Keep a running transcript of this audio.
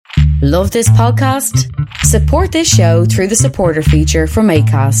Love this podcast? Support this show through the supporter feature from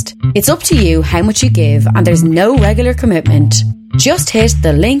Acast. It's up to you how much you give and there's no regular commitment. Just hit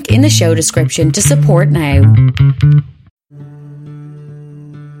the link in the show description to support now.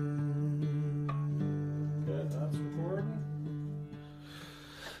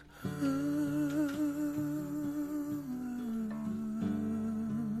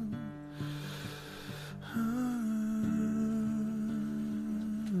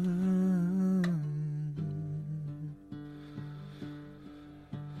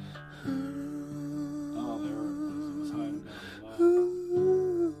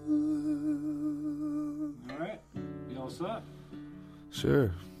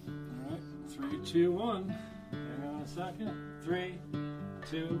 Sure. All right. 3, 2, 1. Hang on a second. 3,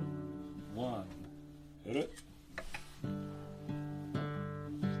 2, 1. Hit it.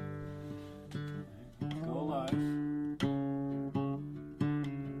 Go live. And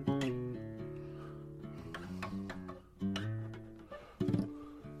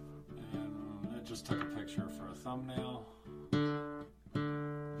I just took a picture for a thumbnail. And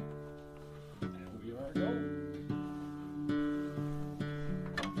we are going.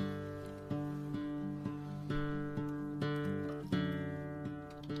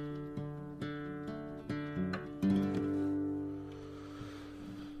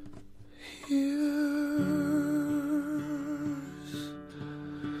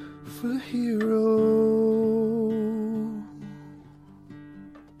 For the hero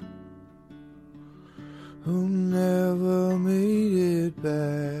who never made it back.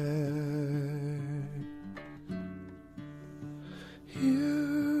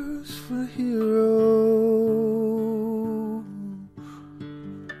 Here's for the hero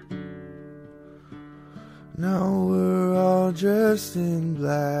now we're all dressed in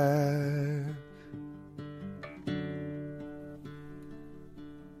black.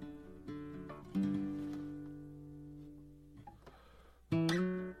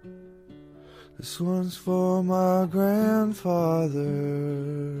 This one's for my grandfather.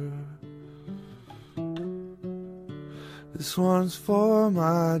 This one's for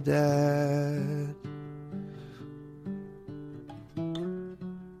my dad.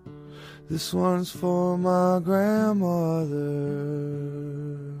 This one's for my grandmother.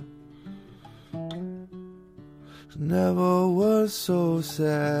 She never was so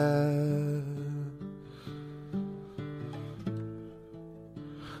sad.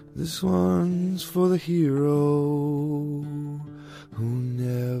 This one's for the hero who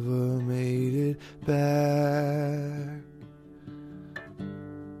never made it back.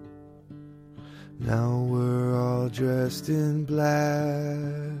 Now we're all dressed in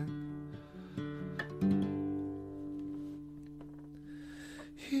black.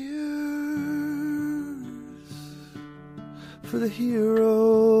 Here's for the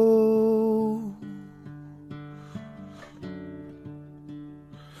hero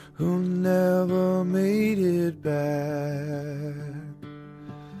who never made it back.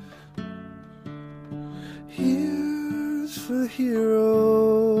 Here's for the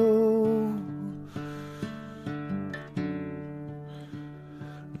hero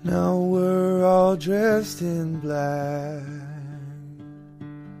now we're all dressed in black.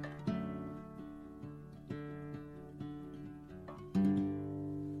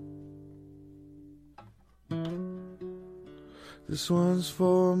 This one's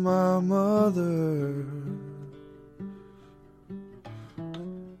for my mother,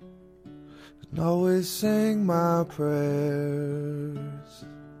 and always sang my prayers.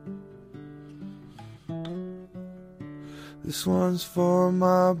 This one's for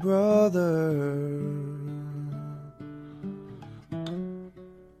my brother,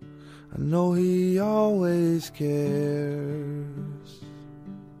 I know he always cares.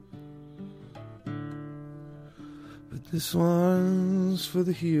 This one's for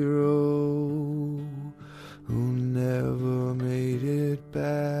the hero who never made it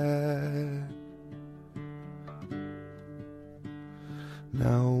back.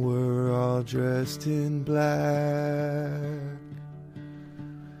 Now we're all dressed in black.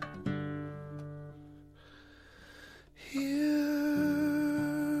 Here's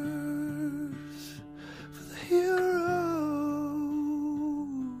for the hero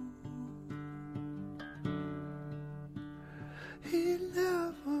he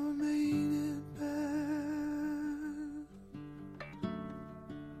never made it back.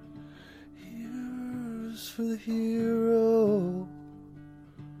 Here's for the hero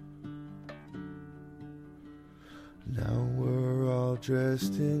now we're all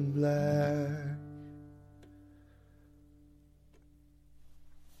dressed in black.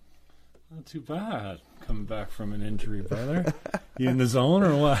 Not too bad. Coming back from an injury, brother. You in the zone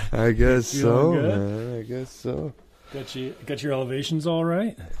or what? I guess so, Feeling good? man. I guess so. Got your elevations all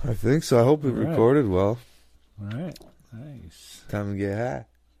right? I think so. I hope it All right. recorded well. All right. Nice. Time to get high.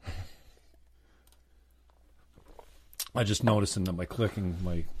 I just noticing that my clicking,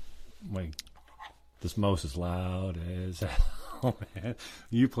 this mouse is loud as hell, man.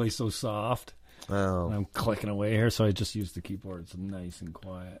 You play so soft. Oh. And I'm clicking away here, so I just use the keyboard. It's nice and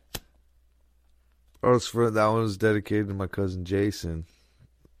quiet. Oh, that one was dedicated to my cousin Jason.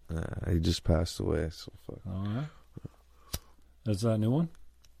 He just passed away. So fuck. All right. Is that a new one?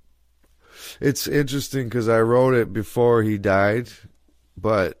 It's interesting because I wrote it before he died,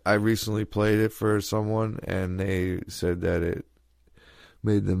 but I recently played it for someone, and they said that it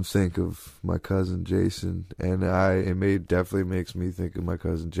made them think of my cousin Jason, and it definitely makes me think of my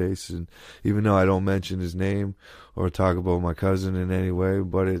cousin Jason, even though I don't mention his name or talk about my cousin in any way.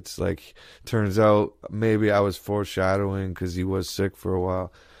 But it's like, turns out maybe I was foreshadowing because he was sick for a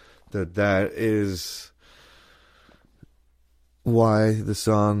while. That is why the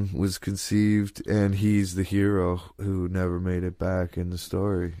song was conceived, and he's the hero who never made it back in the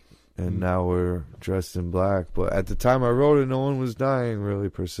story. And now we're dressed in black. But at the time I wrote it, no one was dying, really,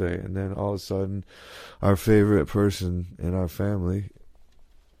 per se. And then all of a sudden, our favorite person in our family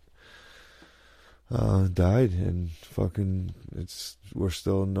died. And fucking, we're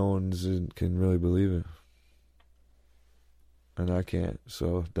still, no one can really believe it. And I can't.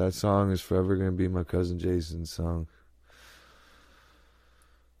 So that song is forever going to be my cousin Jason's song.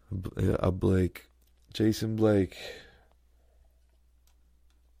 Blake. Jason Blake.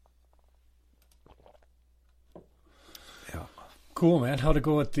 Cool, man. How'd it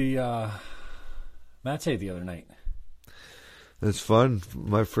go at the Mate the other night? It's fun.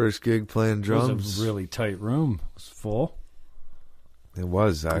 My first gig playing drums. It was a really tight room. It was full. It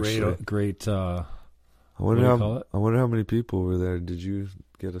was, actually. Great. I wonder how many people were there. Did you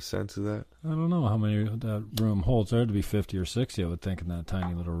get a sense of that? I don't know how many that room holds. There had to be 50 or 60, I would think, in that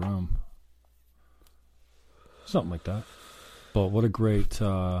tiny little room. Something like that. But what a great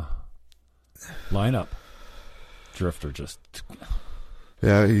lineup. Drifter just...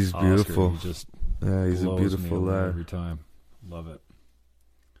 Yeah, he's Oscar, beautiful. He just he's a beautiful lad. Every time. Love it.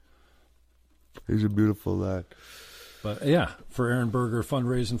 He's a beautiful lad. But yeah, for Aaron Berger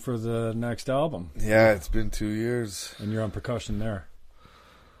fundraising for the next album. Yeah, it's been 2 years. And you're on percussion there.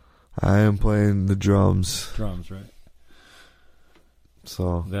 I am playing the drums. Drums, right.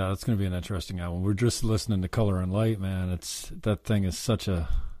 So yeah, that's going to be an interesting album. We're just listening to Color and Light, man. That thing is such a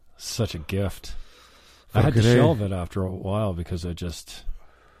gift. I had to shelve it after a while because it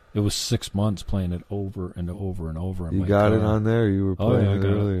was 6 months playing it over and over and over. You got it on there? You were playing it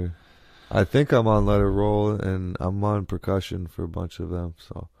earlier. I think I'm on Let It Roll, and I'm on percussion for a bunch of them.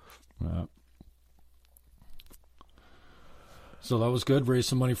 So, yeah. So that was good. Raise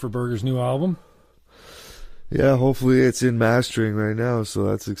some money for Berger's new album. Yeah, hopefully it's in mastering right now, so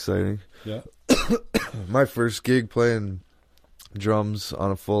that's exciting. Yeah. My first gig playing drums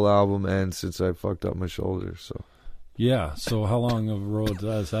on a full album, and since I fucked up my shoulder, so. Yeah, so how long of a road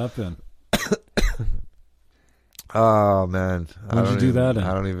has that been? Oh, man. When did you do that in?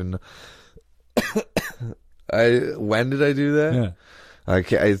 I don't even know. When did I do that? Yeah.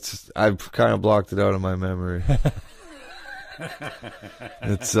 I've kind of blocked it out of my memory.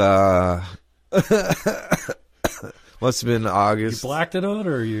 It's must have been August. You blacked it out,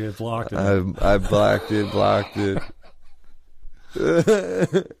 or you blocked it? I blocked it.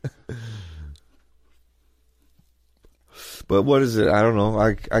 But what is it? I don't know.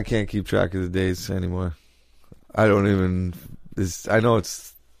 I can't keep track of the days anymore. I don't even. I know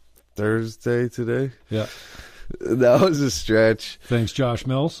it's Thursday today. Yeah. That was a stretch. Thanks, Josh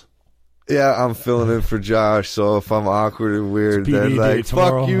Mills. Yeah, I'm filling in for Josh, so if I'm awkward and weird, then like,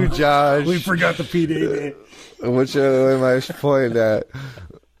 fuck you, Josh. We forgot the PD day. Which way am I pointing at?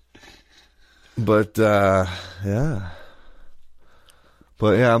 But, yeah.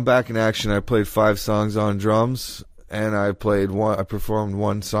 But, yeah, I'm back in action. I played 5 songs on drums, and I performed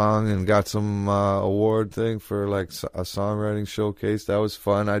one song and got some award thing for, like, a songwriting showcase. That was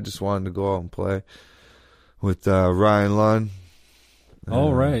fun. I just wanted to go out and play with Ryan Lunn.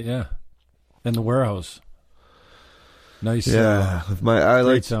 Oh, right, yeah. In the warehouse. Nice. Yeah, I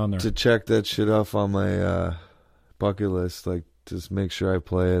like to check that shit off on my bucket list. Like, just make sure I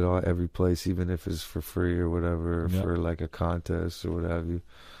play it every place, even if it's for free or whatever, for like a contest or what have you.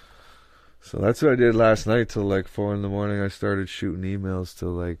 So that's what I did last night till like 4 a.m. I started shooting emails to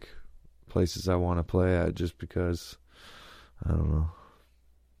like places I want to play at, just because I don't know.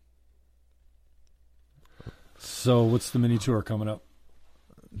 So what's the mini tour coming up?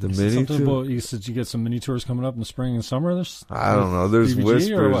 The Is mini something tour? about, you said you get some mini tours coming up in the spring and summer. I don't know. There's BBG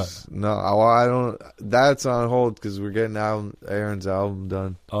or whispers. what? No, I don't. That's on hold because we're getting Aaron's album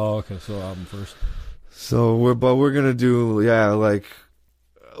done. Oh, okay. So album first. So we're gonna do like.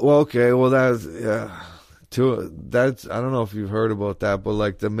 Well, okay. Well, that's I don't know if you've heard about that, but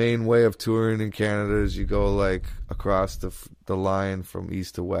like the main way of touring in Canada is you go like across the line from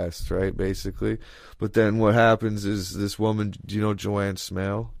east to west, right? Basically, but then what happens is this woman. Do you know Joanne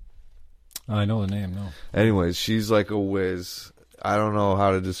Smale? I know the name. No. Anyways, she's like a whiz. I don't know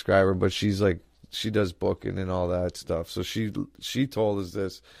how to describe her, but she's like she does booking and all that stuff. So she told us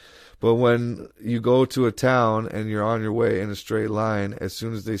this. But when you go to a town and you're on your way in a straight line, as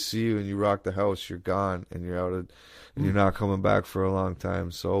soon as they see you and you rock the house, you're gone and you're out of, and you're not coming back for a long time.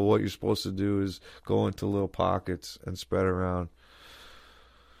 So what you're supposed to do is go into little pockets and spread around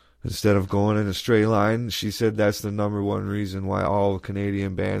instead of going in a straight line. She said that's the number one reason why all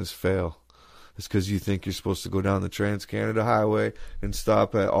Canadian bands fail. It's because you think you're supposed to go down the Trans-Canada Highway and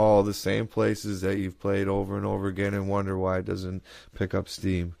stop at all the same places that you've played over and over again and wonder why it doesn't pick up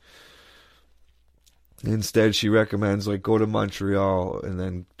steam. Instead, she recommends like go to Montreal and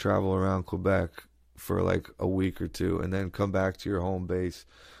then travel around Quebec for like a week or two and then come back to your home base.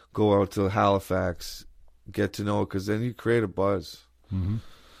 Go out to Halifax, get to know it, because then you create a buzz. Mm-hmm.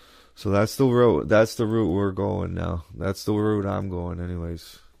 So that's the route. That's the route we're going now. That's the route I'm going,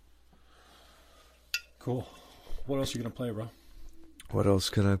 anyways. Cool. What else are you gonna play, bro? What else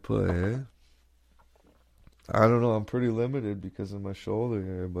can I play? Eh? I don't know. I'm pretty limited because of my shoulder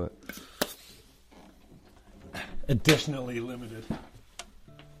here, but. Additionally limited.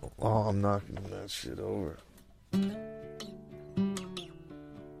 Oh, I'm knocking that shit over.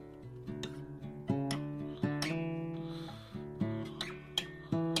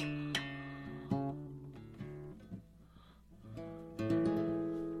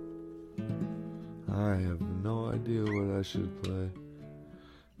 I have no idea what I should play.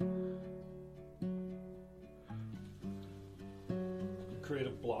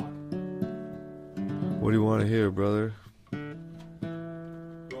 Creative block. What do you want to hear, brother? Well,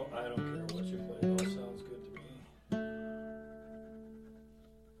 I don't care what you play. It all sounds good to me.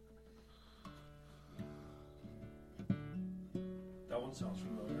 That one sounds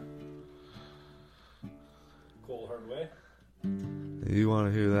familiar. Cold Hard Way. You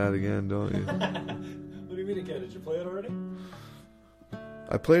want to hear that again, don't you? What do you mean again? Did you play it already?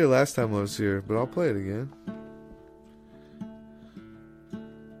 I played it last time I was here, but I'll play it again.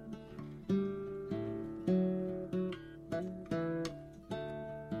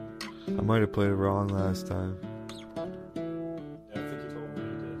 I might have played it wrong last time. Yeah, I think you told me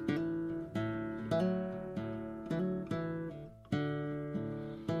you did.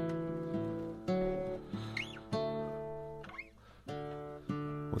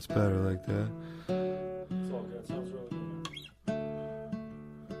 What's better like that? It's all good. Sounds really good.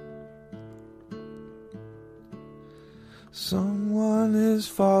 Someone is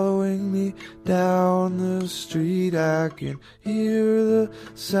following me down the street. I can hear the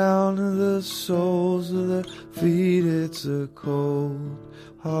sound of the soles of their feet. It's a cold,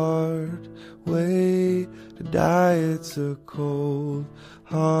 hard way to die. It's a cold,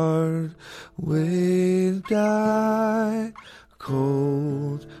 hard way to die. A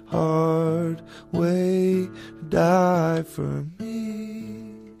cold, hard way to die for me.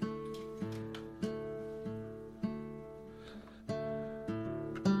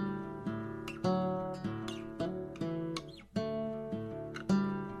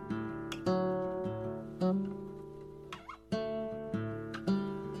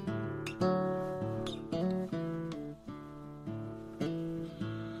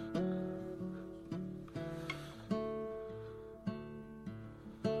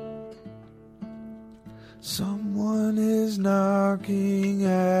 Someone is knocking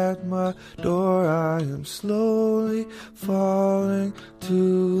at my door. I am slowly falling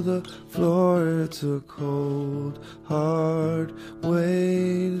to the floor. It's a cold, hard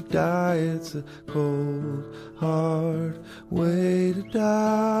way to die. It's a cold, hard way to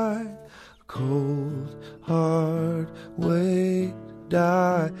die. A cold, hard way to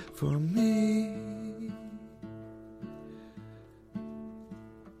die for me.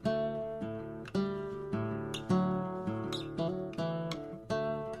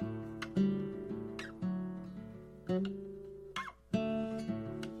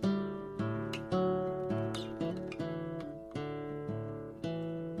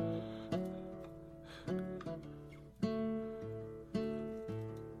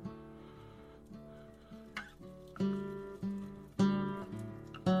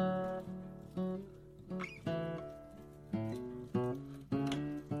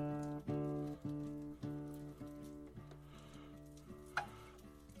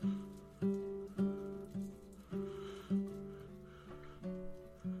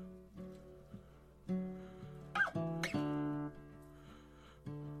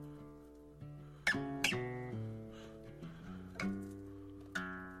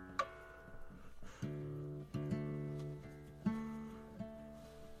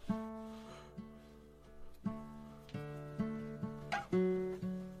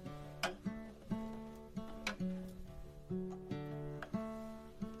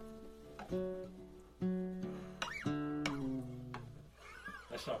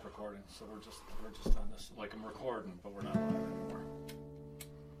 stopped recording, so we're just on this. Like I'm recording, but we're not live anymore.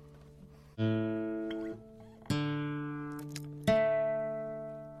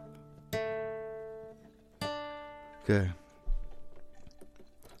 Okay.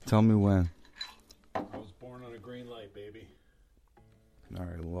 Tell me when. I was born on a green light, baby. All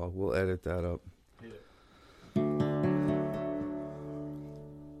right, well, we'll edit that up. Hit it.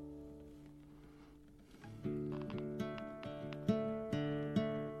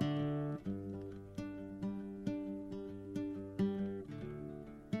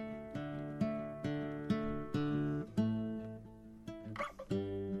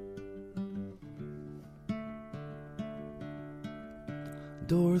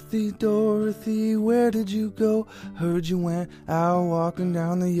 Dorothy, Dorothy, where did you go? Heard you went out walking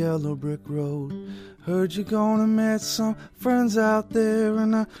down the yellow brick road. Heard you gonna met some friends out there,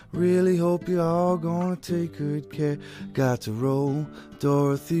 and I really hope you all gonna take good care. Got to roll,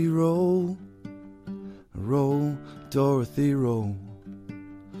 Dorothy, roll. Roll, Dorothy, roll.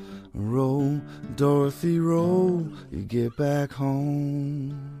 Roll, Dorothy, roll. You get back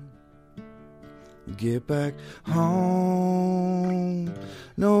home. Get back home,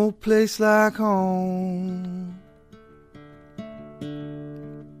 no place like home.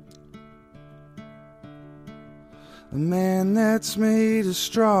 A man that's made of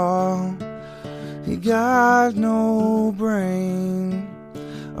straw, he got no brain.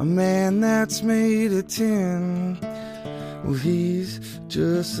 A man that's made of tin, well, he's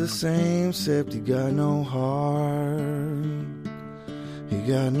just the same, except he got no heart. He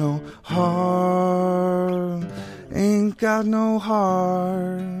got no heart, ain't got no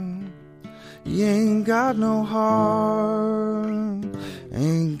heart. He ain't got no heart,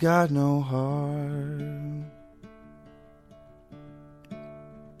 ain't got no heart.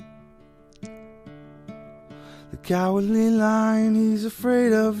 The cowardly lion, he's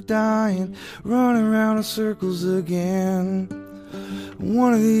afraid of dying, running around in circles again.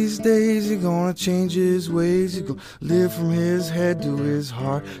 One of these days he's gonna change his ways. He's gonna live from his head to his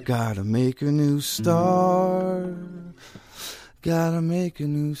heart. Gotta make a new start. Gotta make a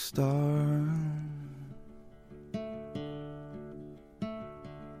new start.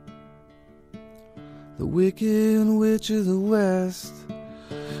 The wicked witch of the west,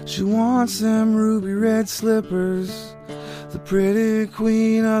 she wants them ruby red slippers. The pretty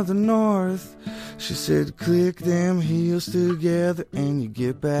queen of the north, she said, click them heels together and you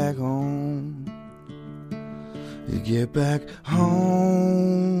get back home. You get back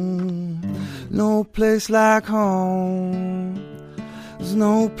home. No place like home. There's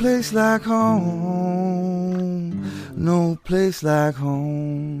no place like home. No place like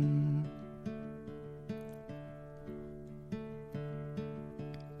home.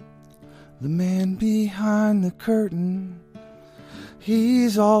 The man behind the curtain,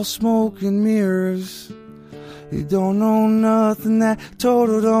 he's all smoke and mirrors. He don't know nothing, that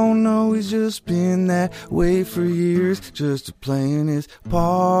Toto don't know. He's just been that way for years, just playing his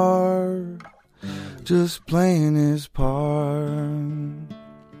part. Just playing his part.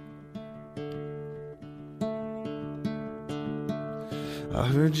 I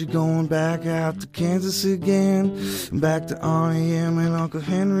heard you going back out to Kansas again, back to Auntie Em and Uncle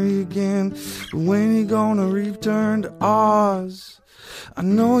Henry again. But when you gonna return to Oz? I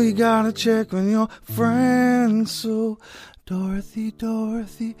know you gotta check on your friends. So Dorothy,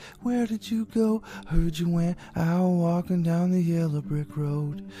 Dorothy, where did you go? Heard you went out walking down the yellow brick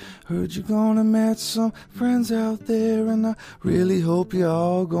road. Heard you gonna met some friends out there, and I really hope you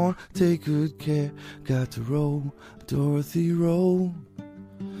all gonna take good care. Got to roll, Dorothy, roll.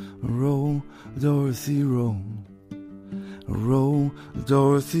 Roll, Dorothy, roll. Roll,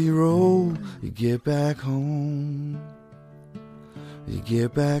 Dorothy, roll. You get back home. You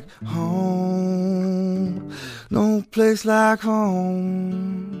get back home. No place like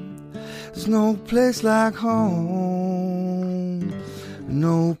home. There's no place like home.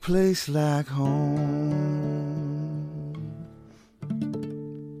 No place like home.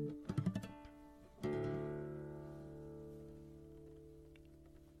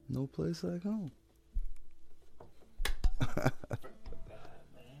 No place like home.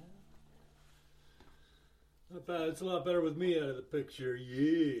 Not bad. It's a lot better with me out of the picture.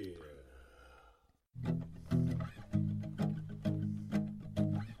 Yeah.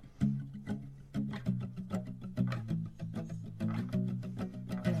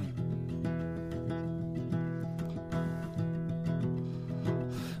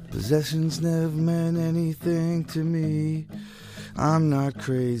 Possessions never meant anything to me. I'm not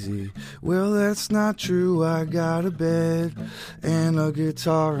crazy. Well, that's not true. I got a bed and a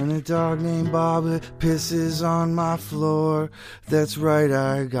guitar and a dog named Bob that pisses on my floor. That's right,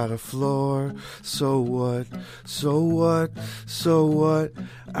 I got a floor. So what? So what? So what?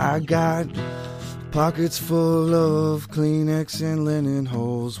 I got pockets full of Kleenex and linen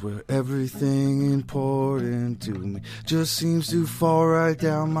holes where everything important to me just seems to fall right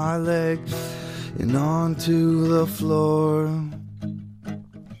down my leg and onto the floor.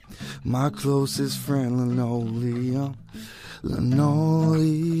 My closest friend, Linoleum,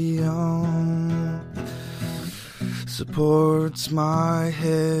 supports my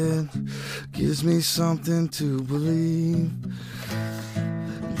head, gives me something to believe.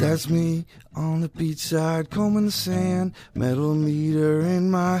 That's me on the beachside, combing the sand, metal meter in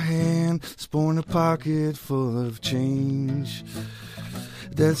my hand, sporting a pocket full of change.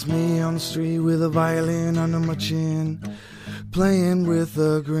 That's me on the street with a violin under my chin, playing with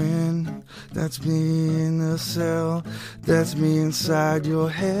a grin. That's me in the cell, that's me inside your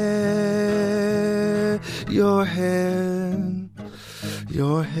head, your head,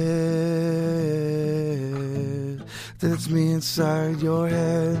 your head. That's me inside your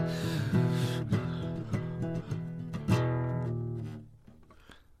head.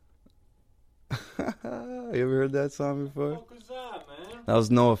 You ever heard that song before? What was that, man? That was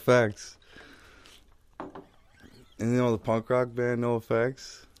No Effects. And you know the punk rock band No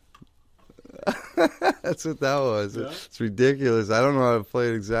Effects? That's what that was. Yeah. It's ridiculous. I don't know how to play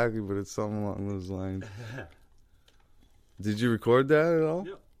it exactly, but it's something along those lines. Did you record that at all?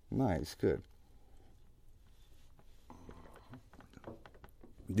 Yep. Nice, good.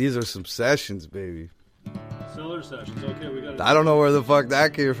 These are some sessions, baby. Cellar sessions. Okay, we got. I don't know where the fuck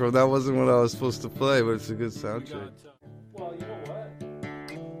that came from. That wasn't what I was supposed to play, but it's a good soundtrack. Well, you know what?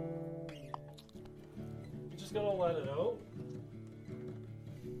 You just gotta let it out.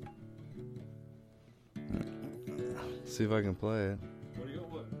 See if I can play it. What do you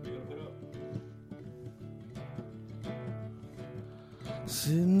gonna put up?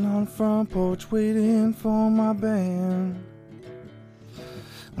 Sitting on the front porch waiting for my band.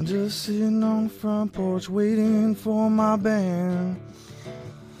 I'm just sitting on the front porch waiting for my band.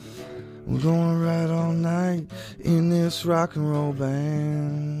 We're gonna ride all night in this rock and roll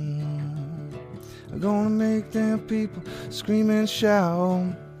band. I'm gonna make them people scream and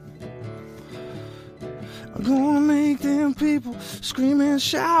shout. I'm gonna make them people scream and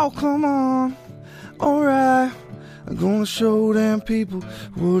shout. Come on, alright. I'm gonna show them people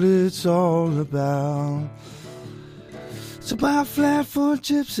what it's all about. It's about Flatfoot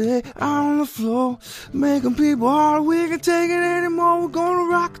Gypsy out on the floor, making people hard. We can take it anymore. We're gonna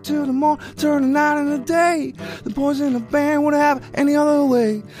rock it till the morning, turn the night into day. The boys in the band would have it any other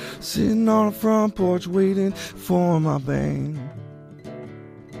way. Sitting on the front porch waiting for my band.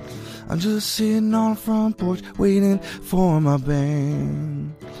 I'm just sitting on the front porch waiting for my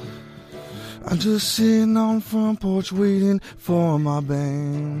band. I'm just sitting on the front porch waiting for my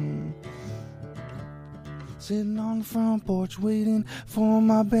band. Sitting on the front porch waiting for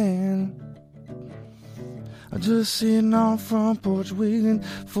my band. I'm just sitting on the front porch waiting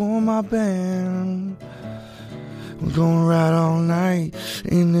for my band. We're gonna ride all night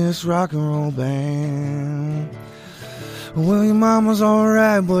in this rock and roll band. Well, your mama's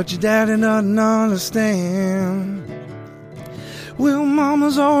alright, but your daddy doesn't understand. Well,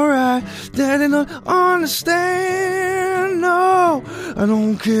 mama's alright, daddy doesn't understand. No, I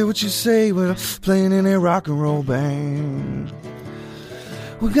don't care what you say, but I'm playing in a rock and roll band.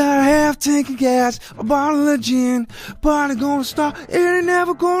 We got a half tank of gas, a bottle of gin. Party gonna start, it ain't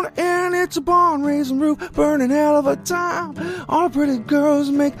never gonna end. It's a barn raising roof, burning hell of a time. All the pretty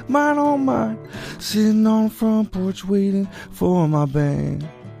girls make mine on mine. Sitting on the front porch waiting for my band.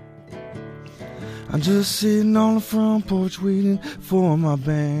 I'm just sitting on the front porch waiting for my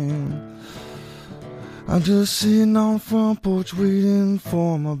band. I'm just sitting on the front porch waiting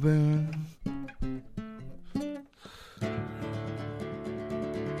for my band.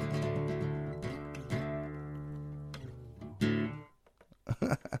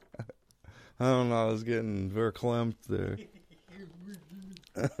 I don't know, I was getting verklempt there.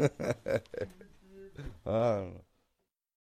 I don't know.